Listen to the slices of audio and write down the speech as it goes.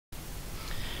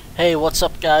Hey, what's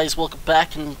up guys? Welcome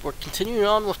back, and we're continuing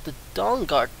on with the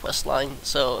Dawnguard questline.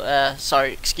 So,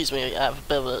 sorry, excuse me, I have a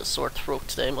bit of a sore throat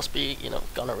today. Must be,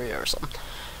 gonorrhea or something.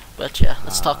 But yeah,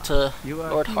 let's talk to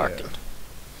Lord Harkin.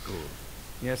 Good.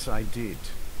 Yes, I did.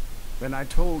 When I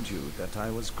told you that I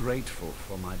was grateful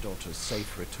for my daughter's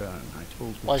safe return, I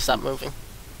told you. Why is that moving?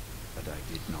 But I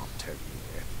did not tell you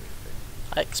everything.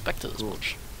 I expected as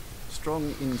much.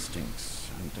 Strong instincts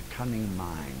and a cunning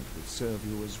mind will serve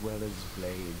you as well as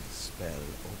blade, spell,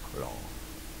 or claw.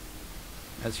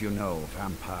 As you know,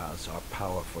 vampires are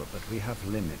powerful, but we have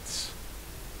limits.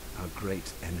 Our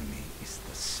great enemy is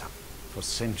the sun. For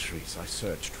centuries I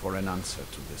searched for an answer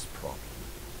to this problem.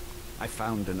 I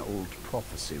found an old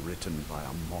prophecy written by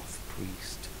a moth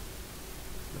priest.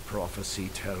 The prophecy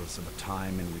tells of a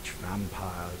time in which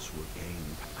vampires will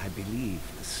gain, I believe,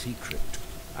 the secret.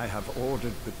 I have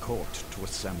ordered the court to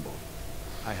assemble.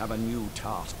 I have a new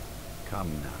task.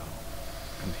 Come now,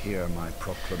 and hear my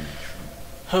proclamation.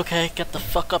 Okay, get the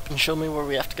fuck up and show me where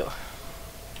we have to go.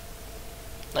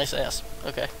 Nice ass.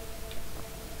 Okay.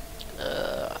 Is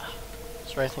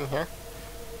there anything here?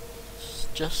 It's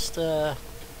just, fucking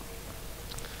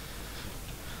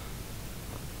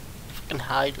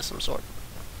hide of some sort.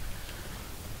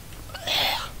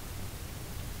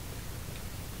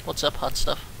 What's up, hot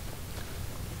stuff?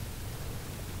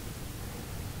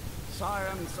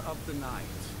 Scions of the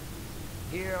night,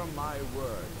 hear my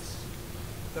words.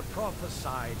 The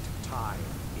prophesied time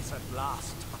is at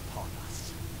last upon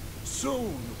us.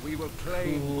 Soon we will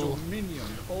claim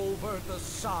dominion over the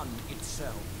sun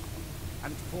itself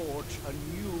and forge a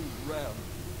new realm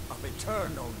of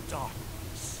eternal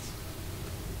darkness.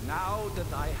 Now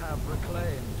that I have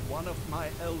reclaimed one of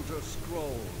my elder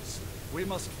scrolls, we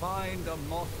must find a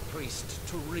moth priest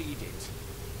to read it.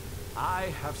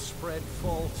 I have spread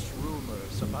false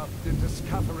rumors about the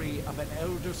discovery of an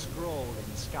elder scroll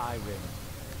in Skyrim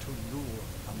to lure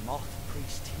a moth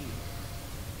priest here.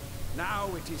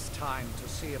 Now it is time to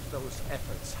see if those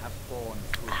efforts have borne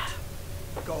fruit.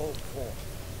 Go forth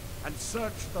and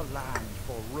search the land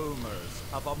for rumors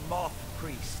of a moth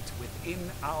priest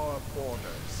within our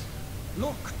borders.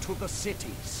 Look to the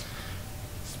cities.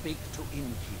 Speak to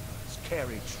innkeepers,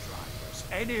 carriage drivers,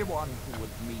 anyone who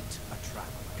would meet a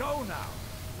traveler. Go now,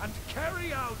 and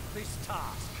carry out this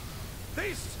task.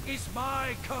 This is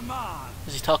my command.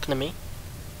 Is he talking to me?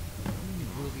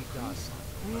 Really does.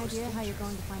 Any idea how you're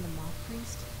going to find a moth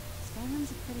priest?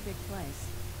 Skyrim's a pretty big place.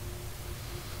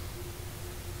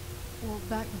 Well,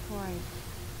 back before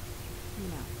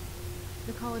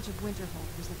the College of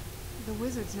Winterhold was the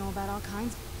wizards know about all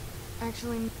kinds.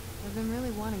 Actually, I've been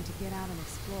really wanting to get out and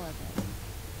explore a bit.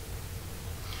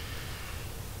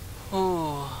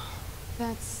 Oh.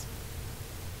 That's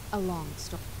a long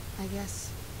story. I guess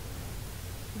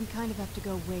we kind of have to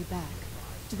go way back,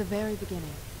 to the very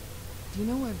beginning. Do you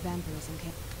know where vampirism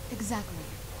came? Exactly.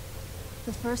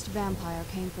 The first vampire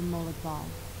came from Ball.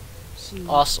 She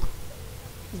awesome.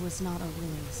 Was not a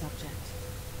willing subject,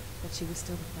 but she was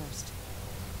still the first.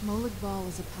 Ball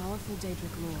is a powerful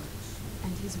Daedric lord,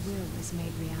 and his will is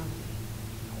made reality.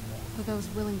 For those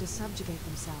willing to subjugate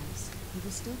themselves, he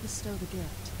will still bestow the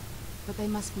gift. But they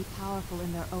must be powerful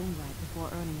in their own right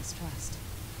before earning his trust.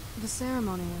 The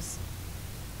ceremony was...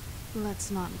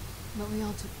 but we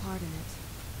all took part in it.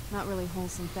 Not really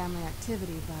wholesome family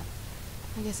activity, but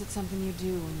I guess it's something you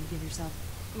do when you give yourself...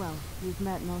 Well, you've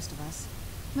met most of us.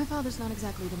 My father's not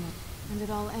exactly the man, and it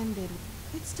all ended...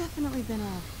 It's definitely been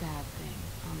a bad thing,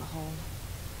 on the whole.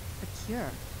 A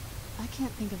cure. I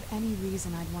can't think of any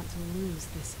reason I'd want to lose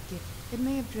this gift. It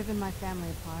may have driven my family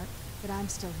apart, but I'm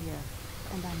still here.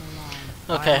 And I'm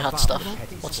alive. Okay, hot stuff.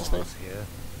 What's his name? Here.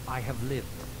 I have lived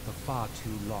for far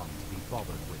too long to be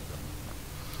bothered with them.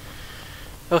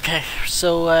 Okay,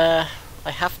 so I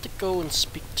have to go and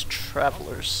speak to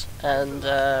travelers, and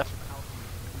I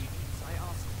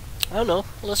don't know.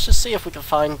 Let's just see if we can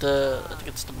find I think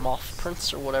it's the Moth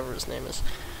Prince or whatever his name is.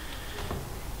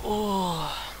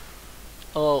 Oh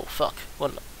fuck!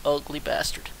 What an ugly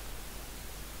bastard!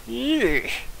 Yeah.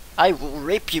 I will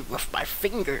rape you with my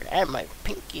finger and my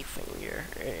pinky finger.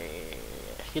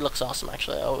 He looks awesome,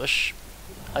 actually. I wish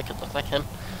I could look like him.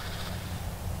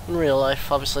 In real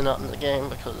life, obviously not in the game,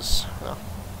 because,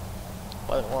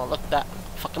 why would I want to look that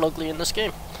fucking ugly in this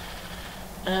game?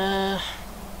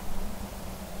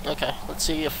 Okay, let's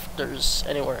see if there's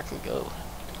anywhere I can go.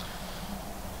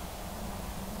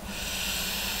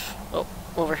 Oh,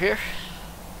 over here.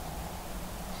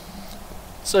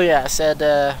 So yeah, I said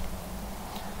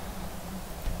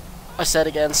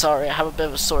again, sorry, I have a bit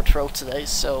of a sore throat today,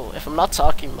 so if I'm not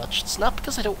talking much, it's not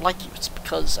because I don't like you, it's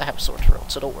because I have a sore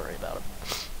throat, so don't worry about it.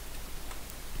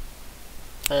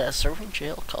 Serving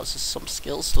jail causes some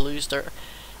skills to lose their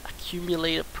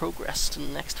accumulated progress to the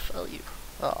next value.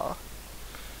 Aw.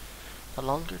 The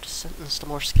longer the sentence, the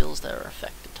more skills that are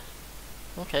affected.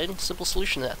 Okay, simple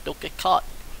solution to that. Don't get caught.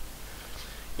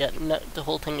 Yeah, no, the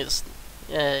whole thing is,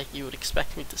 you would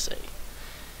expect me to say,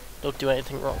 don't do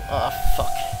anything wrong. Ah,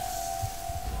 fuck.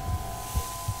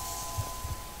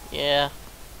 Yeah.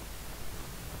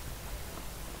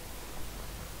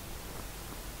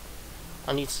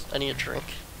 I need a drink.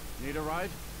 Need a ride?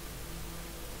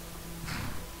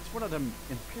 It's one of them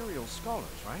Imperial scholars,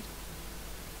 right?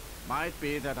 Might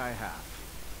be that I have.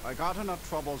 I got enough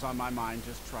troubles on my mind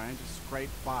just trying to scrape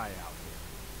by out here.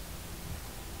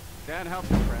 Can't help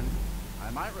you, friend. I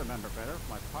might remember better if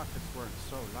my pockets weren't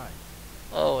so light.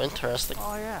 Oh, interesting.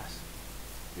 Oh, yes.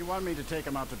 He wanted me to take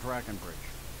him out to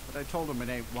Dragonbridge, but I told him it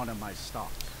ain't one of my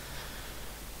stops.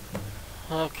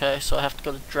 Okay, so I have to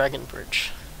go to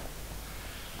Dragonbridge.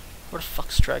 Where the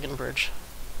fuck's Dragonbridge?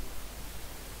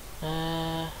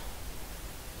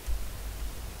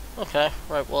 Okay,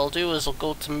 right, what I'll do is I'll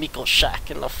go to Miko's shack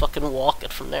and I'll fucking walk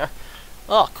it from there.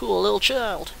 Oh, cool, little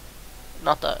child.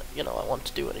 Not that, you know, I want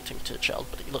to do anything to the child,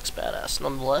 but he looks badass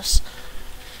nonetheless.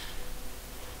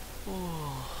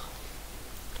 Ooh.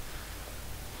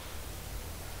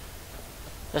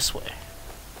 This way.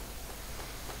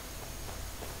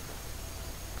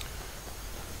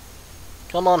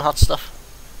 Come on, hot stuff.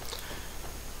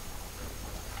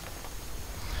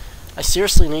 I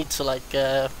seriously need to, like,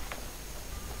 this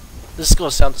is gonna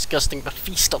sound disgusting, but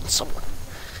feast on someone.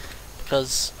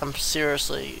 Because I'm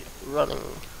seriously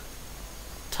running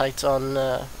tight on,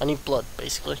 I need blood,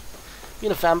 basically.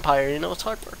 Being a vampire, you know, it's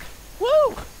hard work.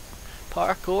 Woo!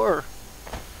 Parkour!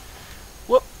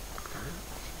 Whoop!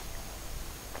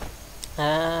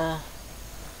 I'm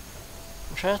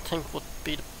trying to think what would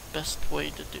be the best way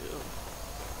to do.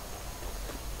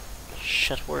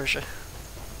 Shit, where is she?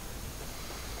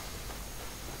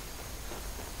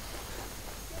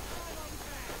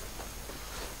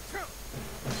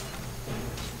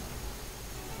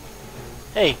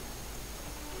 Hey!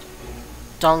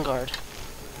 Dawnguard.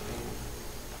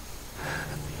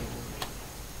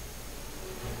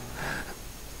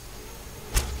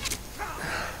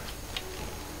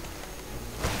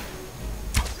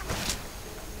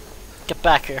 Get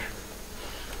back here.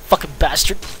 Fucking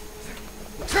bastard.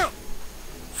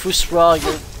 Fusra,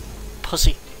 you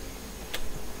pussy.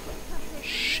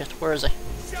 Shit, where is he?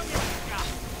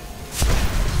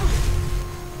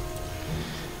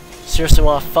 Seriously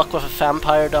wanna fuck with a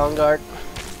vampire, Dawnguard?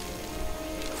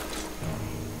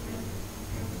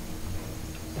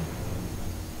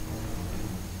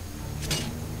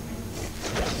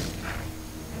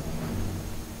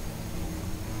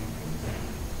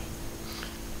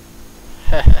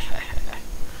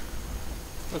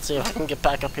 Let's see if I can get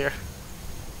back up here.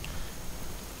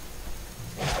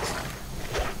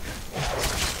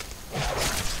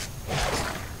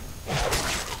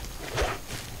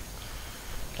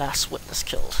 Last witness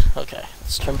killed. Okay,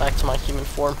 let's turn back to my human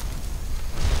form.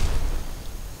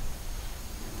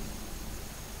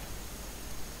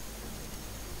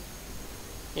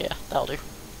 Yeah, that'll do.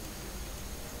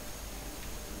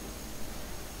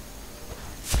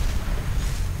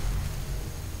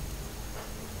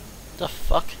 The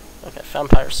fuck? Okay,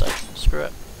 vampire site. Screw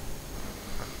it.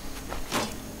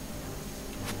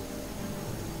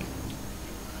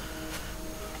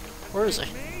 Where is he?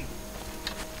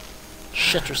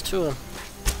 Shit, there's two of them.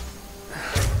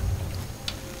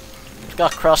 I've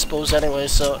got crossbows anyway,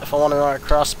 so if I want another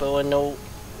crossbow, I know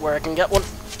where I can get one.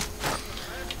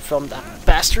 From that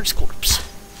bastard's corpse.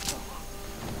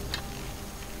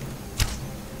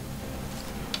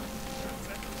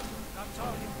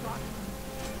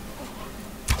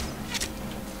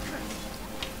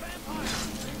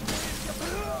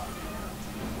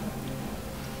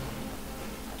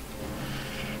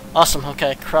 Awesome,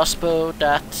 okay, crossbow,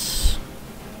 that's...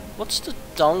 What's the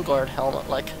Dawnguard helmet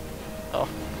like? Oh.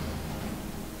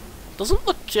 Doesn't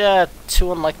look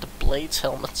too unlike the Blades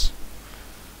helmets.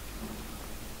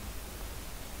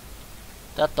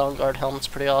 That Dawnguard helmet's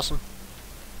pretty awesome.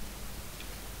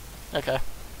 Okay.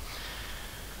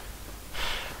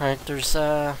 Right, there's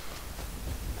a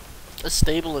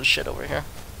stable and shit over here.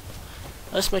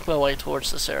 Let's make my way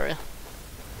towards this area.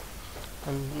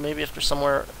 And maybe if there's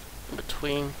somewhere in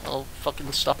between, I'll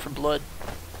fucking stop for blood.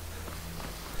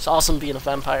 It's awesome being a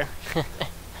vampire.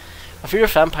 My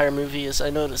favorite vampire movie is, I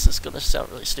know this is gonna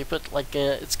sound really stupid, like,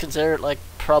 it's considered, like,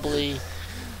 probably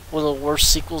one of the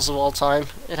worst sequels of all time.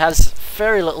 It has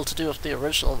very little to do with the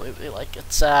original movie, like,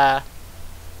 it's,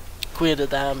 Queen of the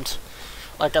Damned,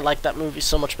 Like, I like that movie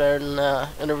so much better than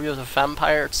Interview with a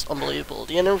Vampire. It's unbelievable.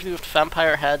 The Interview with a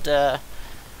Vampire had,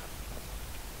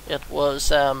 it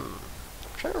was, I'm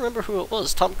trying to remember who it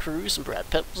was. Tom Cruise and Brad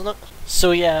Pitt, wasn't it?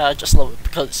 So yeah, I just love it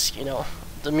because, you know,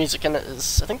 the music in it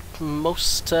is, I think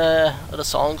most of the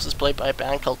songs is played by a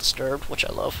band called Disturbed, which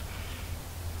I love.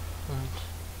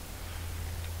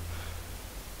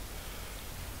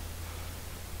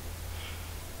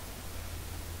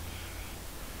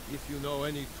 If you know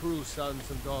any true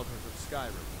sons and daughters of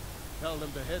Skyrim, tell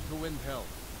them to head to Windhelm.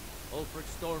 Ulfric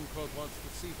Stormcoat wants to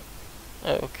see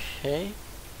them. Okay.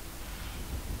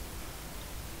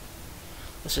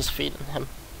 Let's just feed him.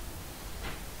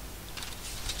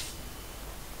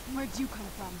 Where'd you come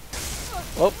from?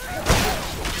 Oh.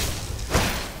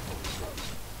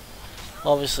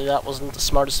 Obviously that wasn't the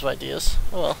smartest of ideas.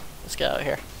 Oh well, let's get out of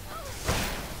here.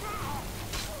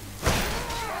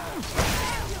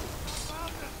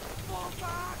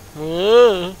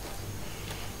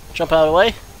 Jump out of the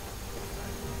way.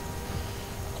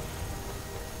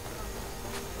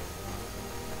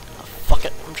 Oh, fuck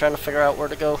it, I'm trying to figure out where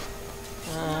to go.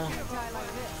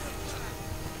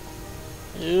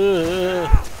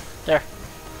 There.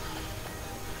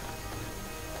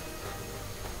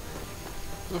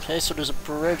 Okay, so there's a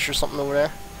bridge or something over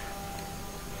there.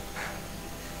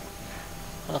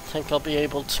 I don't think I'll be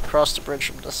able to cross the bridge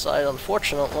from this side,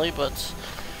 unfortunately, but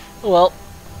well.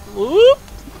 Whoop.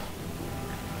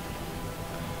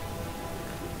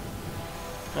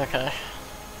 Okay.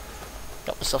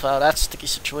 Got myself out of that sticky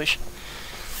situation.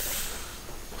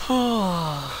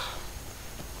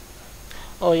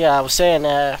 Oh yeah, I was saying,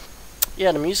 yeah,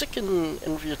 the music in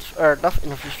Interview with, or not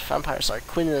Interview with Vampire, sorry,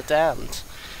 Queen of the Damned,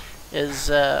 is,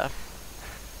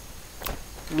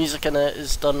 music in it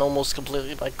is done almost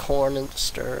completely by Korn and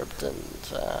Disturbed,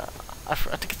 and, I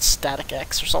think it's Static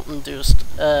X or something, do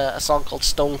a song called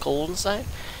Stone Cold inside.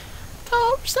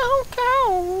 Oh, so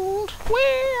cold, we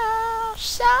are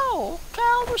so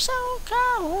cold, we're so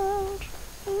cold,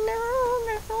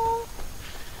 no.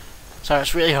 Sorry,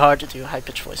 it's really hard to do a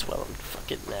high-pitched voice while I'm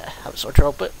fucking have a sore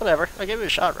throat, but whatever, I gave it a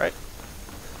shot, right?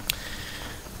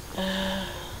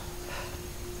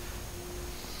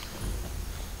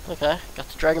 Okay, got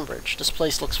the Dragon Bridge. This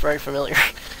place looks very familiar.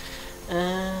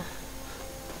 I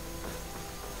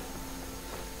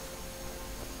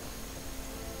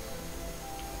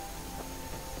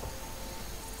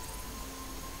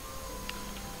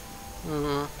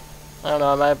don't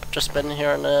know, I might have just been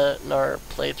here in our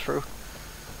playthrough.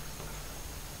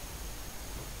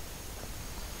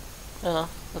 I don't know,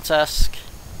 let's ask.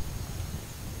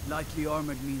 Lightly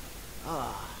armored mean.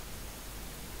 Ah.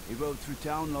 They rode through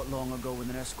town not long ago with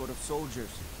an escort of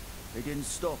soldiers. They didn't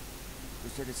stop.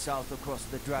 Just headed south across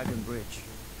the Dragon Bridge.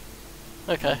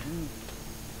 Okay.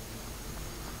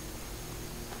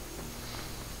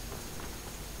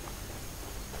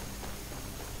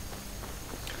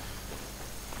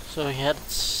 So he headed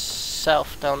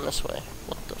south down this way.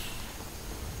 What the f...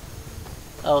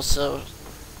 Oh, so...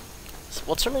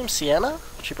 What's her name? Sienna?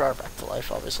 She brought her back to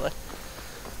life, obviously.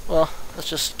 Well, let's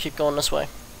just keep going this way.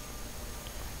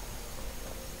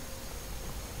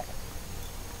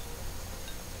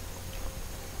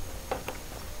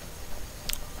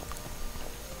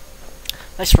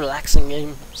 Nice relaxing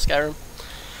game, Skyrim.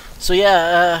 So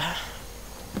yeah,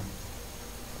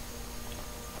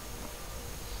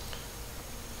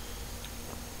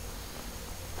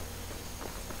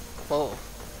 whoa.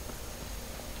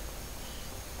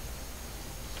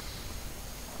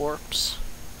 Corpse.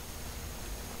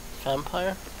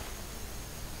 Vampire.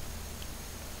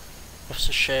 This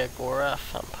is Shea Agora,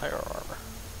 vampire armor.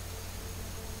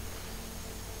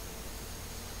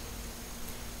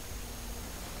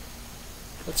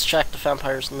 Let's check the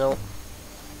vampire's note.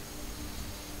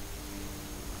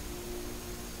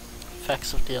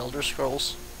 Effects of the Elder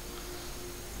Scrolls.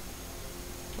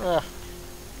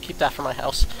 Keep that for my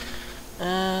house.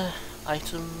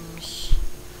 Items.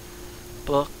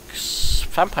 Books.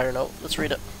 Vampire note. Let's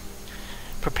read it.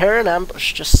 Prepare an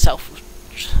ambush just south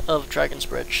of Dragon's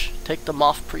Bridge. Take the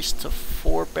Moth Priest to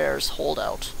Four Bears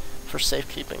Holdout for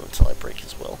safekeeping until I break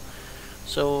his will.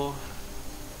 So...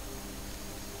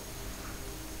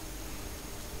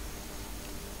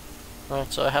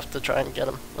 Alright, so I have to try and get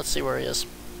him. Let's see where he is.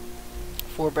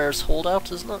 Four Bears Holdout,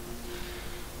 isn't it?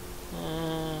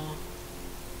 Oh,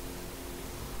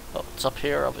 it's up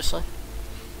here, obviously.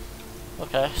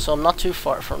 Okay, so I'm not too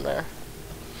far from there.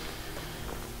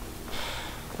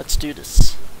 Let's do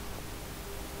this.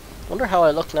 Wonder how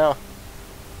I look now.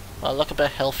 I look a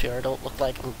bit healthier. I don't look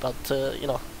like I'm about to, you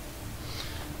know,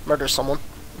 murder someone.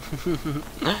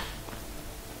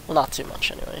 Well, not too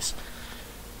much anyways.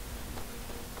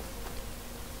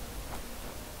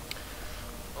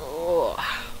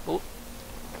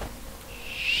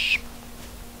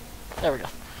 There we go.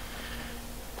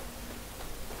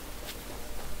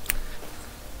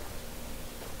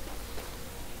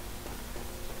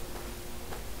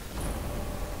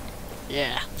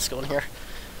 Yeah, let's go in here.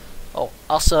 Oh,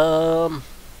 awesome!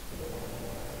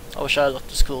 I wish I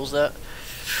looked as cool as that.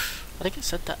 I think I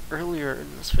said that earlier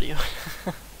in this video.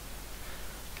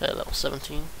 Okay, level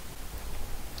 17.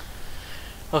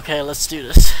 Okay, let's do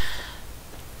this.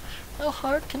 How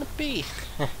hard can it be?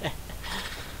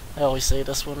 I always say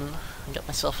this when I get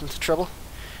myself into trouble.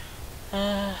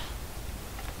 There's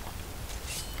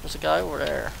a guy over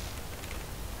there.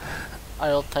 I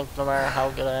don't think no matter how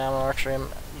good I am at archery, I'm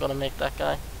gonna make that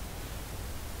guy.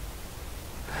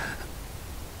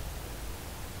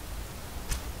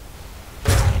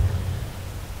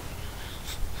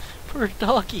 Poor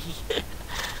doggy.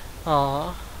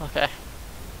 Aww, okay.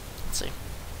 Let's see.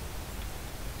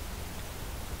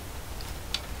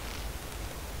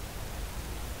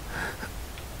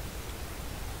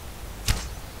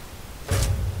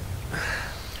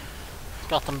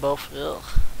 Got them both. Ugh,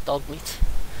 dog meat.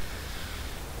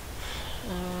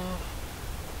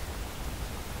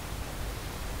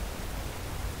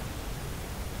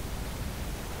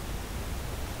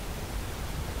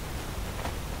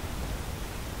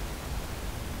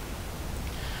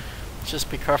 Just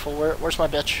be careful. Where's my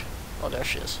bitch? Oh, there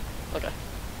she is. Okay.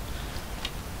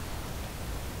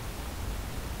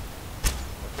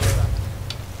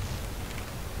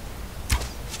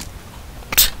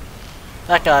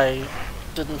 That guy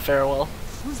didn't fare well.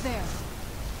 Who's there?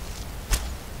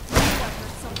 I knew I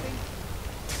heard something.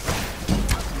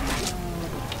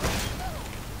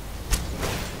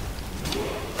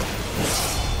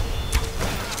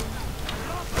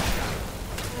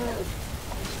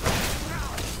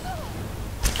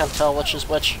 Can't tell which is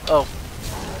which. Oh,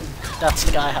 that's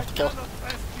the guy I have to kill.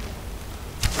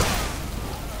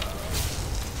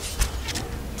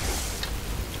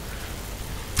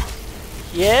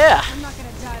 Yeah! I'm not gonna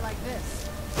die like this.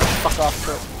 Fuck off,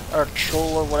 crow. Or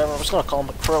troll or whatever. I was gonna call him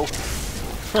a crow.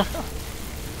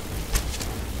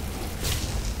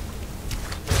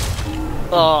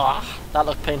 Oh, that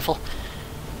looked painful.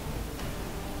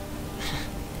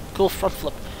 Cool front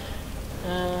flip.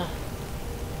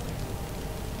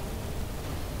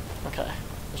 Okay,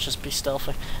 let's just be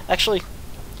stealthy. Actually,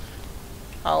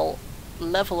 I'll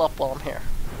level up while I'm here.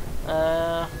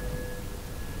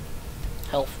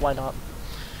 Health, why not?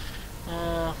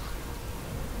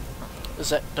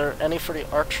 Is there any for the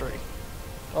archery?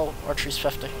 Oh, archery's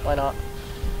 50. Why not?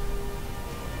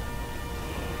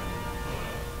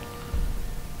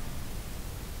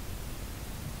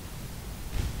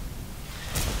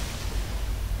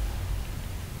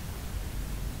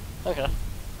 Okay,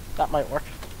 that might work.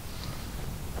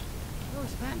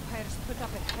 Those vampires put up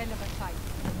a hell of a fight.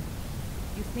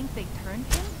 You think they turned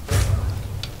him?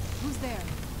 Who's there?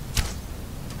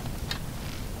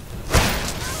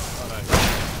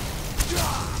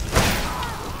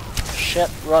 Shit,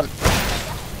 run.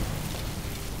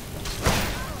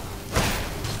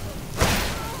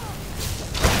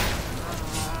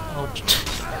 Oh,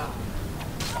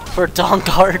 for Dawn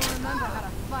Guard. Remember how to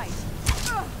fight.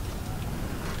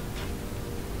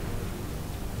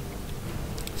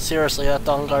 Seriously, that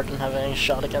Dawn Guard didn't have any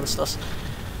shot against us.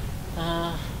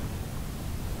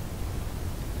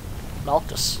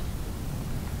 Malchus.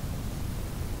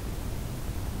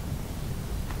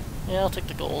 Yeah, I'll take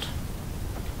the gold.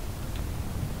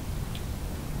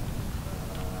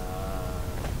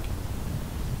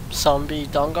 Zombie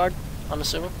Dawn Guard, I'm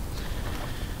assuming.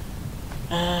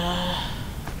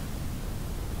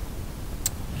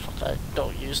 Fuck, I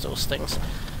don't use those things.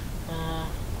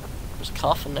 There's a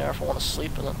coffin there if I want to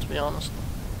sleep in it, to be honest.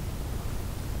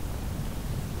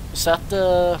 Is that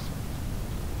the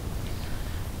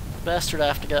bastard I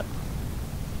have to get?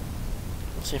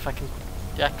 Let's see if I can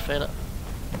deactivate it.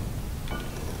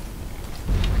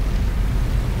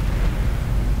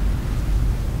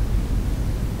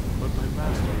 But my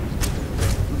master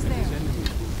Who's there? his enemies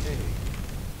will pay.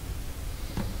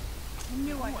 I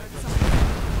knew I heard something.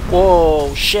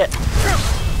 Whoa, shit!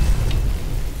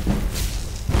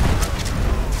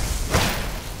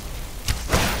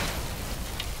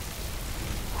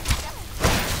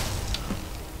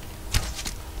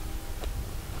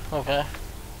 Okay.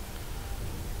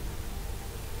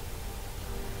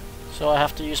 So I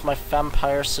have to use my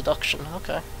vampire seduction.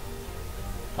 Okay.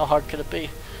 How hard could it be?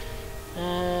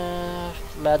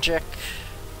 Magic.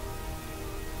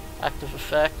 Active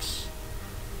effects.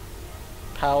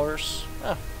 Powers.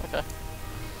 Oh, okay.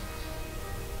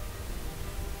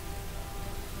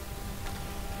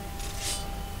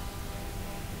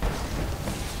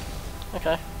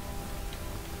 Okay.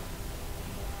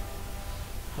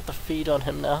 have to feed on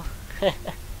him now.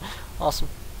 Awesome.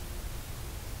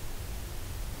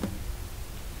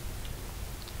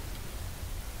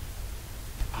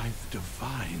 By the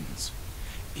divines,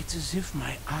 it's as if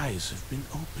my eyes have been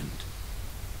opened.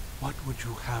 What would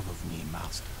you have of me,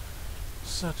 master?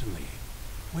 Certainly.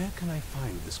 Where can I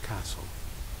find this castle?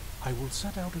 I will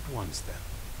set out at once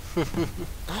then.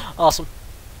 Awesome.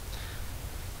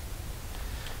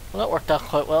 Well, that worked out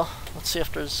quite well. Let's see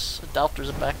if there's... I doubt there's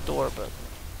a back door, but...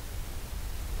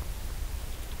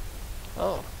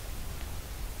 Oh.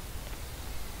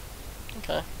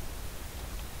 Okay.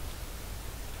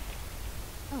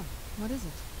 Oh, what is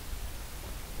it?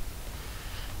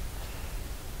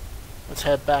 Let's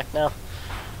head back now.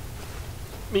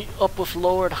 Meet up with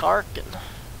Lord Harkin.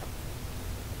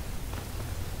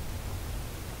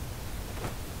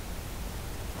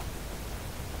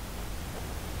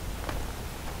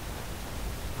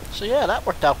 So yeah, that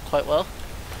worked out quite well.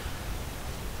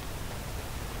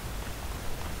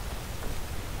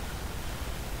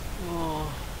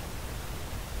 Oh.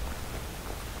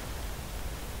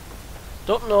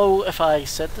 Don't know if I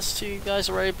said this to you guys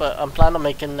already, but I'm planning on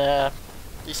making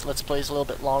these Let's Plays a little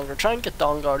bit longer. Try and get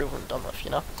Dawnguard over and done with, you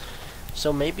know?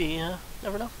 So maybe,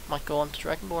 never know, might go on to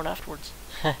Dragonborn afterwards.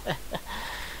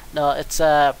 No, it's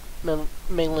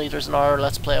mainly there's another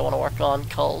Let's Play I want to work on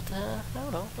called, I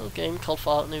don't know, a little game called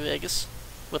Fallout New Vegas.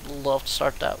 Would love to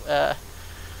start that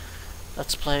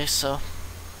Let's Play, so...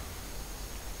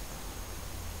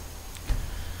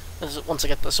 Once I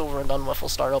get this over and done with, I'll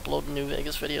start uploading New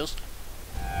Vegas videos.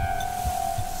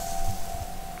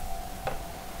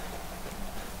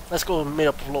 Let's go and meet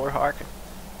up with Lord Harkin.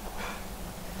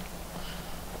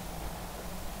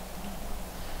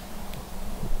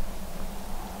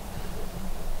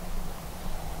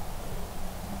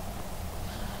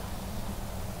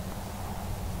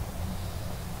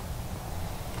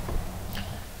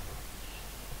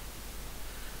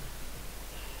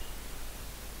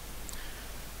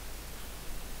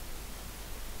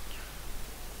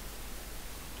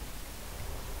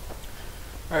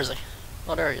 Where is he?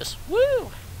 Oh, there he is.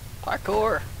 Woo!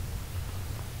 Parkour!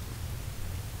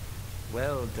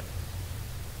 Well done.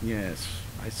 Yes,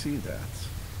 I see that.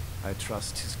 I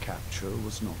trust his capture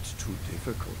was not too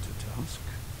difficult a task.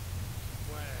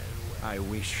 I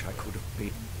wish I could have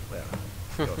been. Well,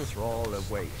 your thrall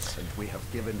awaits, and we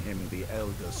have given him the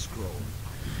Elder Scroll.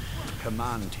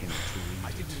 Command him to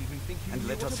read it, and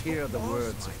let us hear the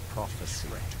words of prophecy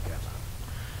together.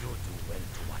 You'll do well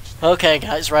to watch that. Okay,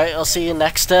 guys, right, I'll see you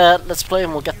next Let's Play,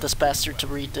 and we'll get this bastard to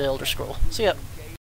read the Elder Scroll. See ya!